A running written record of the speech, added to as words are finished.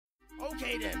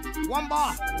Okay then, one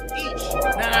bar each.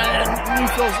 New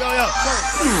flows, yo.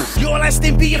 You're like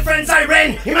Stimpy, your friends I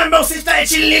ren. Remember since that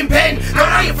chilling pen. Don't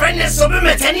like your friend, there's something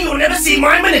at 10, you'll never see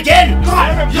my man again.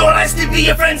 You're like Stimpy,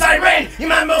 your friends I ren.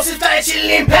 Remember since that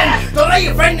chilling pen. Don't like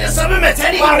your friend, there's something at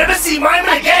 10, you'll never see my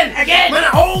man again. Man,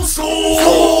 I'm old school.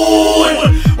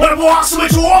 When I walk to a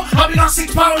drawer, I've been on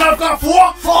 £6, I've got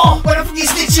four. When I forget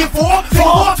stitching four,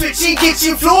 twitching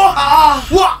kitchen floor.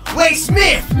 What? Wait,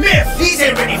 Smith. He's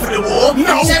ain't ready for the war.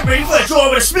 No. He's ain't ready for a draw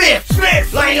with a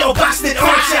Smith. Like little bastard,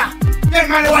 them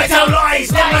man white out lies.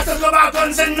 Them man talk about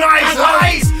guns and knives.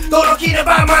 Lies. Don't look in the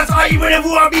bad man's eye whenever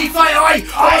I be fight eye.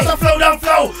 I want to flow down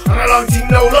flow. I'm a long team,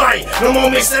 no lie. No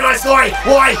more Mr. Nice Guy.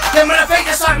 Why? Them man fake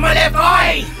the sight my left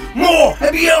eye. More,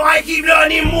 maybe I keep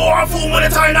learning more. I thought when the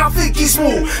time I think he's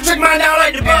small. Check man down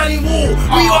like the burning wall.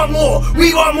 We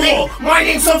want more. My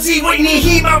name's Subzee, what you need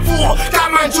He-Man for?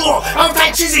 That man jaw, I'm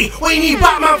like Trizzy, what you need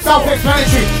Batman for?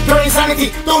 Self-explanatory, pure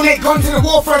insanity. Donate guns to the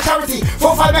war for a charity.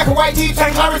 4-5 back and white teeth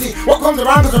and clarity. What comes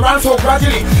around comes around so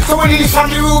gradually. So when this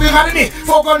family will be mad at me.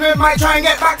 4 gunmen might try and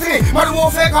get back to me. Modern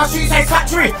warfare car streets like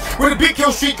factory. With a big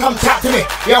kill street come chat to me.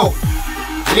 Yo,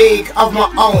 league of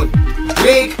my own.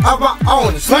 League of my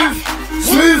own.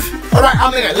 Smooth. Alright,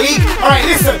 I'm in a league. Alright,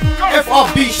 listen.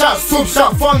 FRB, shout Sub,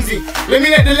 shout Fonzie. Let me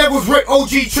let the levels rip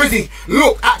OG Trizzy.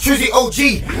 Look at Trizzy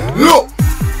OG. Look.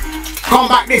 Come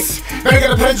back this. Better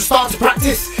get a pen to start to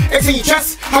practice. X in your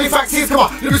chest, Halifax is, come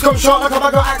on. Lyrics come short like a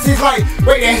bag of axes. Like,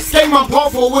 wait there, Skate Man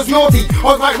Part 4 was naughty. I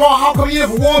was like, raw, how come you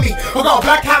never wore me? I got a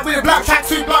black hat with a black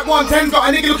tracksuit, black 110s, got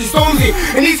a nigga looking stonesy.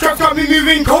 And these craps got me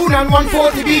moving Conan,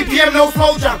 140 BPM, no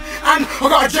slow jam. And I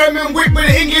got a German whip with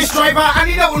an English driver, and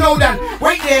he don't know that.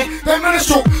 Wait there, them man are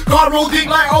shook. Got a roll deep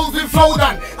like holes in flow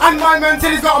dan. And my man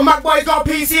said he's got a Mac boy, he's got a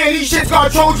PC, and these shit's got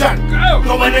a Trojan.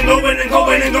 Going and going and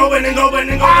going and going and going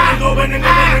and going and going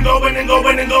and going and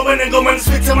going and going and going and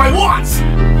spit to my wants.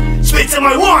 Spit to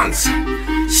my wants.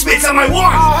 Spit to my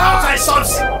wants. Outside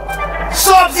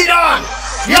Subzee done.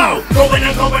 Yo, going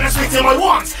and spit to my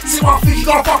wants. See what I think you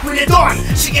gon' fuck with it done.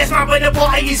 She gets mad when the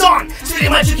party is on.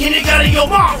 Spitting magic in the girl in your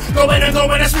mouth. Going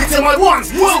and spit to my wants.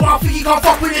 See what I think you gon'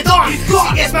 fuck with it done.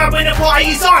 She gets mad when the party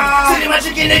is on. Spitting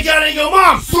magic in the girl in your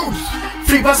mouth.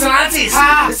 3 personalities.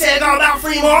 They say I got about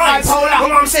 3 more eyes. My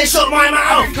mum said shut my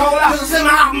mouth. Cause I said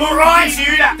my album alright.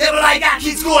 They were like, that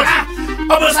kid's good.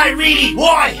 I was like, really?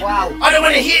 Why? I don't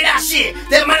wanna hear that shit.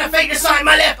 Them man fake the side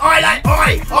my left eye like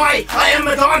I am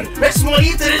a don. Let's more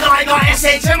leave to the die. Got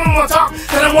SHM on my top.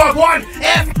 Tell them what one.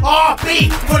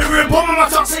 FRB. Put the room bomb on my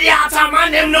top. So the out time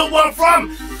man them know where I'm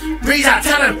from. Breeze out,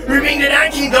 tell them. Ring the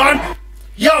Yankee done.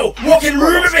 Yo, walk in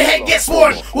room every head gets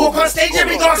spawned. Walk on stage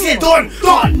every dance get done.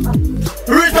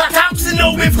 Who's back out to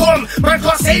know we've come? Man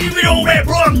can't say it with all red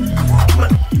bron.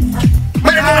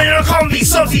 Man, I'm going on a combi,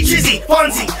 Subzee, Trizzy,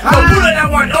 Fonzie. Don't pull at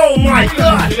that one, oh my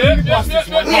god.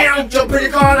 Now, jump in the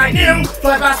car like now.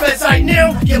 Fly past fence like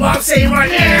now. Get what I'm saying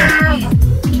right now.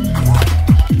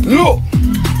 Look.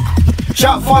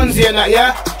 Shout Fonzie and that,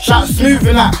 yeah? Shout Smooth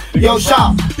and that. Yo,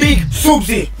 shout Big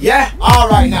Subzee, yeah?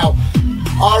 Alright now.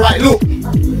 Alright, look.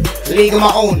 League of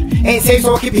my own. Ain't safe,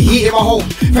 so I keep the heat in my home.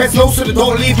 Feds know, so they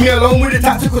don't leave me alone with the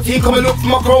tactical team. Come and look for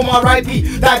my chrome,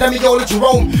 R.I.P. Died on me, yo, let you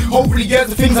roam. Hopefully,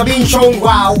 years of things I've been shown.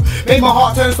 Wow. Made my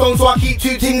heart turn stone, so I keep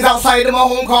 2 things outside of my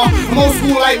home car. I'm old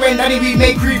school like when Danny we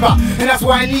made creeper. And that's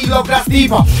why I need love that's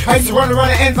deeper. I used to run around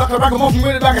the ends like a ragamuffin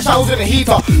with a bag of showers in a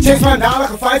heater. Chase man down like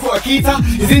a 5-foot Akita.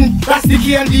 Is in that's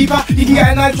sticky and deeper. You can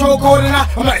get a nitro code in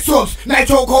that. I'm like Subs,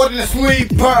 nitro code in a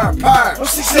sleeper.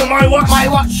 What's this in my watch? My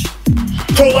watch.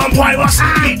 Hold on, pirates.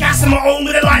 Get gas on my own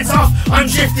with the lights off. I'm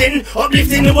drifting,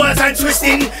 uplifting the words I'm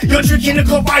twisting. You're drinking the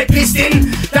cup I pissed in.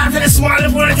 Down to the smile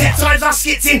of one of the tech times I'm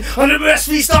skitting. On the burst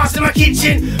 3 stars in my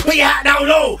kitchen. Put your hat down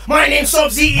low. My name's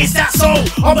Subzee, it's that soul.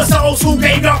 I was the old school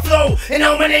graveyard flow. And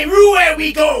now my name rule where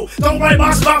we go. Don't worry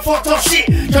about fucked up shit.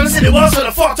 Trying to see the world's for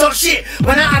the fucked up shit.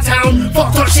 When out of town,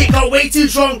 fucked up shit got way too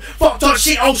strong. Fucked up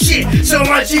shit, oh shit. So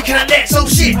my drinking a Lex, oh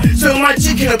shit. So my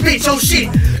drinking a bitch, oh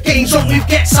shit. Getting drunk with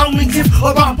get something cliff.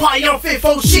 About party on 5th,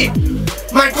 oh shit.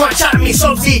 Man can't chat to me,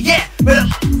 Subzee, yeah. But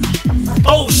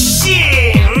oh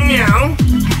shit, meow.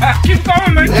 Keep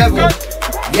going, man. Level.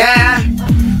 Yeah.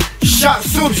 Shout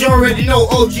Subs, you already know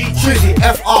OG Trizzy,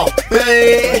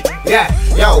 FRB. Yeah,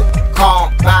 yo,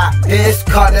 can't back this,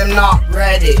 cause them not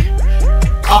ready.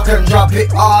 I can drop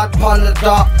it hard on the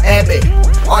dark heavy.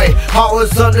 Oi, I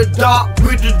was on the dark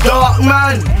with the dark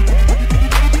man.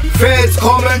 Feds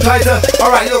come and try to.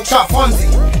 Alright, look, shout Fonzie.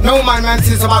 Know my man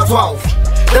since about 12.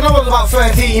 Then I was about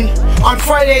 13. On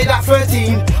Friday that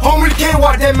 13, I don't really care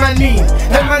what them man mean.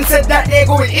 Them man said that they're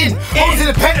going in. I was in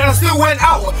the pen and I still went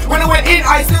out. When I went in,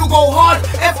 I still go hard.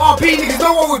 FRB niggas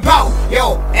know what we're about.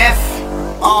 Yo, F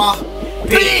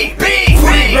FRB.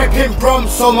 Reppin'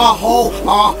 from my whole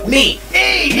army.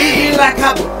 Living like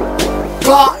a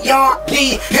Clark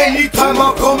Yardie. Anytime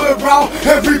I come around,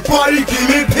 everybody give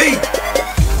me P.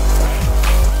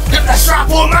 Get that strap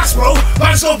on mass, bro.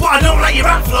 Man, so but I don't like your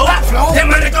rap flow. Them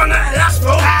man are gonna last,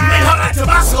 bro. They hot like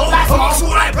Tabasco. I'm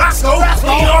cool like Brasco.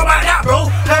 You know about that, bro.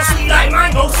 I'm sweet like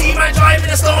mango. See man driving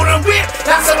a stolen whip.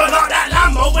 That's how I got that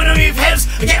Lambo. When I move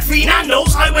heads, I get free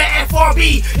Nandos. I wear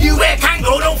FRB, you wear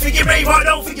Kango. Don't figure Braveheart,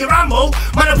 don't figure Rambo.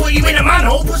 Man, I put you in a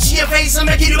manhole. Put you in your face and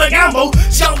make you do a gamble.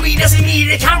 Shot weed doesn't need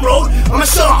a cam road. I'm a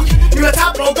shark, you're a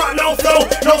tableau. Got no flow,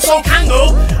 no soul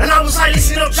Kango. And I was like,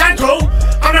 listen up, Chanko.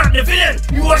 I'm not the villain.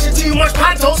 You watching too much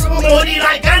pantos. I'm more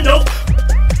like Gandalf.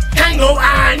 Kango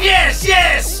and yes.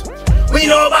 We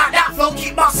know about that flow.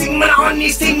 Keep boxing man on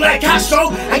this thing like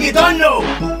Castro. And you don't know.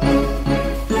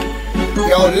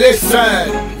 Yo,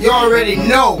 listen. You already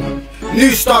know.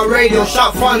 Newstyle Radio.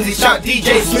 Shout Fonzie. Shout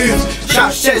DJ Smooth.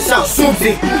 Shout Shed. Shout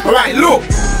Subzee. Alright, look.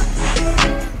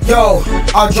 Yo,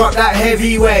 I'll drop that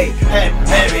heavyweight.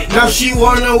 Heavy. Now she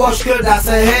wanna watch good. That's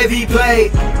a heavy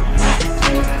play.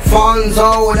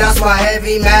 Fonzo, that's my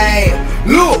heavy man.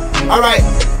 Look, alright.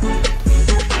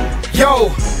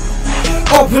 Yo,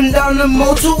 up and down the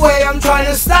motorway, I'm trying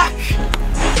to stack.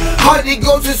 Hardly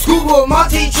go to school, but my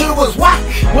teacher was whack.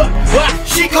 What?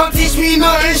 She can't teach me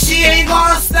nothing, she ain't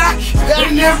got a stack.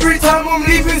 And every time I'm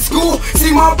leaving school,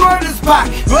 see my brother's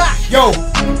back. Yo,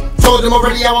 told them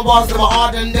already I'm a boss, them are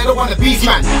hard and they don't want the beef,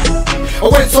 man. I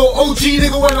went so OG,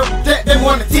 nigga, when I get them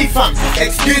on the teeth, fam.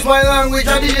 Excuse my language,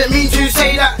 I didn't mean to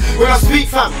say that when I speak,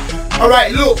 fam.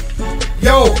 Alright, look,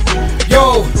 yo,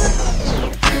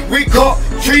 we got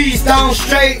trees down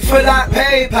straight for that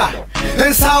paper.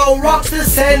 And Sal rocks to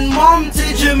send mom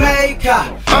to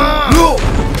Jamaica. Look,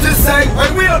 just say,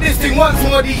 hey, wheel this thing once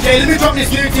more, DJ. Let me drop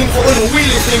this new thing for all the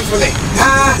wheelies thing for me.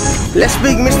 Let's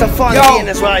big Mr. Fonzie in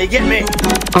as well, you get me?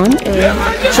 On air,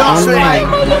 online,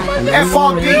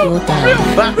 FRB. All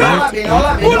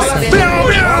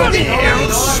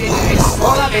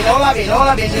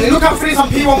I've been doing. Look out for this, some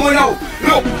people want to know.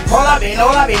 Look, all I've been doing.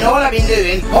 All I've been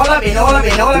doing. All I've been doing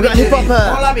is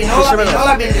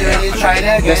trying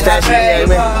to get that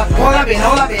paper. All I've been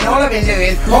doing. All I've been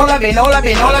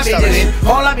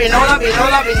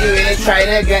doing is trying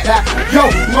to get that. Yo,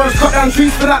 I'm gonna cut down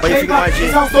trees for that paper.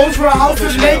 This house goes for a house in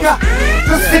Jamaica.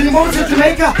 Just sending more to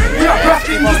Jamaica. We are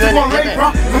grafting just to one rain,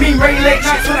 bro. I mean rain late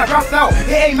nights when I graft out.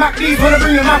 It ain't Mac D's when I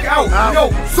bring the Mac out.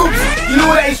 Yo, Subs, you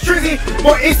know that it's Trizzy,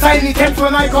 but it's tiny temps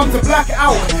when I come to black it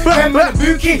out. Remember the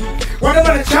bookie? What am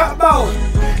I to chat about?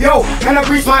 Yo, can I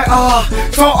breathe my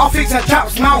so I'll fix a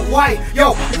chap's mouth. Why?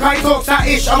 Yo, you can't talk that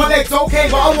ish. I'm a legs okay,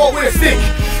 but I walk with a stick.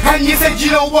 And you said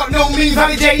you know what no means,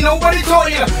 J, nobody taught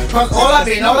you. Cause all I've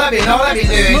been doing, all I've been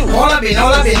doing,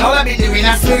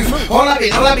 that's smooth. All I've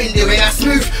been doing, that's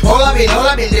smooth. All I've been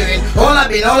doing is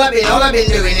all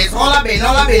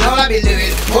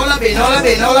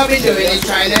I've been doing is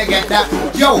trying to get that.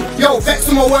 Yo, vex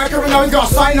on my worker and I ain't got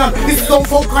a sign on. This is old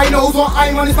folk, I knows what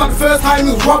I'm on. It's not the first time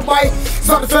he was robbed by. It's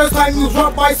not the first time he was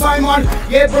robbed by Simon.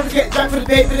 Yeah, brothers get jacked for the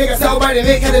paper, they get sell by the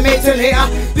maker, the mate turn hater.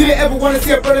 Did you ever want to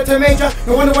see a brother turn major?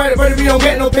 No wonder why the brother we don't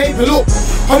get no paper. Look,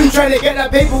 I've been trying to get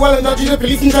that paper while I'm dodging the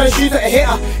police and trying to shoot at a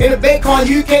hitter. In a bacon,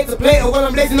 UK to plate while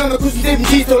I'm blazing on the cushion saving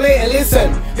cheese till later.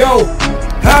 Listen, yo,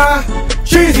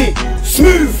 Trizzy,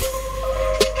 smooth.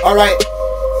 Alright,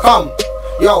 come,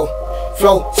 yo,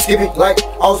 flow, skip it like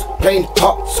I was playing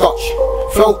hopscotch.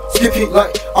 Flow, skip it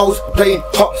like I was playing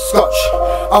hopscotch.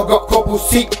 I've got couple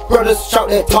Sikh brothers shout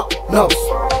their top nubs.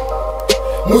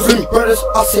 Muslim brothers,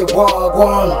 I say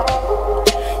wagwan,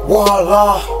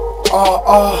 wala,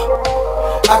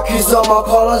 Akis on my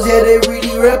collars, yeah, they really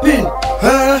reppin',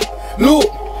 Look,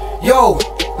 yo,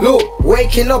 look,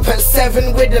 waking up at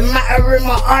 7 with the matter in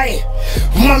my eye.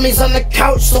 Mummy's on the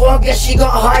couch, so I guess she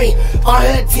got high. I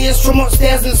heard tears from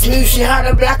upstairs and Smooth, she had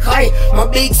a black eye. My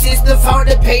big sister felt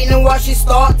the pain and watched she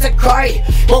start to cry.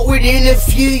 But within a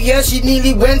few years she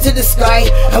nearly went to the sky.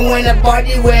 And when her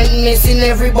body went missing,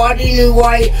 everybody knew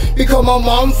why. Because my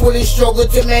mom fully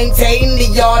struggled to maintain the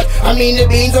yard. I mean the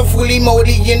beans are fully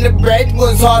moldy and the bread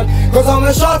was hard. Cause I'm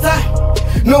a shotter,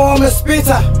 no I'm a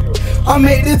spitter. I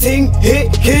make the thing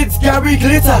hit kids, carry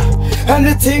glitter. And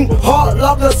the thing hot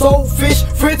like a saltfish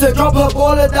fritter. Drop a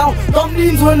baller down,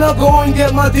 dumplings when I go and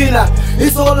get my dinner.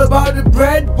 It's all about the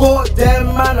bread, but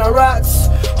them man are rats.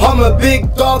 I'm a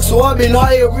big dog, so I've been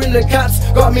hiring the cats.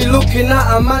 Got me looking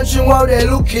at a mansion while they're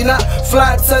looking at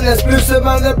flats. And exclusive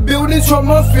man, the buildings from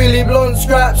my Philly blonde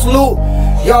scraps. Look,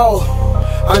 yo,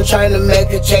 I'm trying to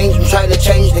make a change, I'm trying to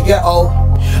change the ghetto.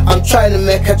 I'm trying to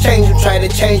make a change, I'm trying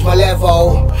to change my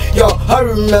level. Yo, I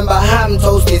remember ham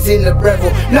toasties in the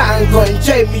Breville. Now I'm going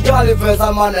Jamie Oliver's,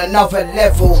 I'm on another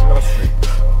level.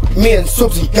 Me and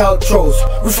Subzee outros,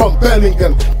 we're from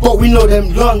Birmingham, but we know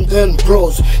them London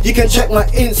bros. You can check my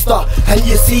Insta and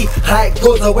you see how it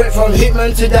goes. I went from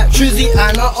Hitman to that Trizzy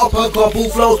and I up a couple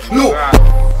flows. Look,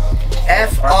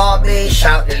 FRB,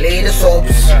 shout the leader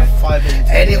subs.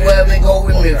 Anywhere we go,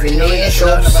 we moving in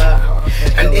shops.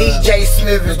 And DJ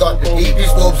Smooth has got the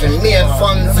deepest dubs, and me and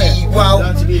Fonzie, wow,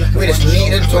 we just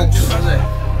need a tugs.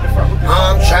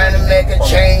 I'm trying to make a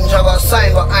change. I got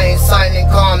signed, but I ain't signing.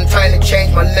 I'm trying to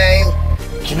change my name.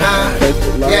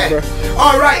 Yeah.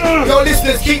 Alright, yo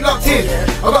listeners, keep locked in.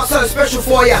 I got something special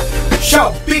for ya.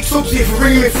 Shout Big Subzee for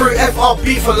bringing me through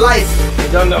FRB for life.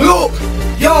 Look,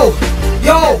 yo,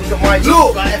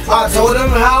 look. I told them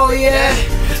how yeah.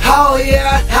 Got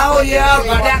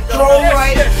that flow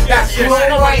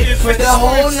right, for the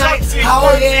whole night.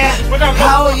 How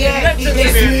yeah, he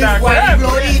gets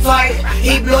smooth white,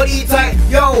 he bloody tight.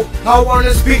 Yo, I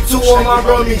wanna speak to all my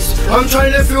brummies. I'm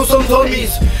trying to feel some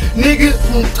tummies, niggas,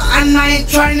 and I ain't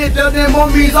trying to tell them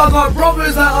mummies. I got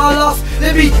brothers that are lost,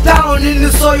 they be down in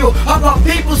the soil. I got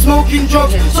people smoking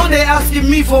drugs, so they asking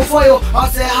me for foil. I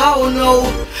say how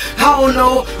no,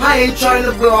 I ain't trying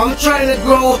to blow, I'm trying to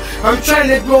grow.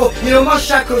 You know my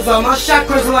chakras line,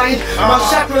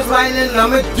 and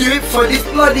I'ma do it for this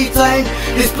bloody time,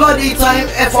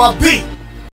 FRB.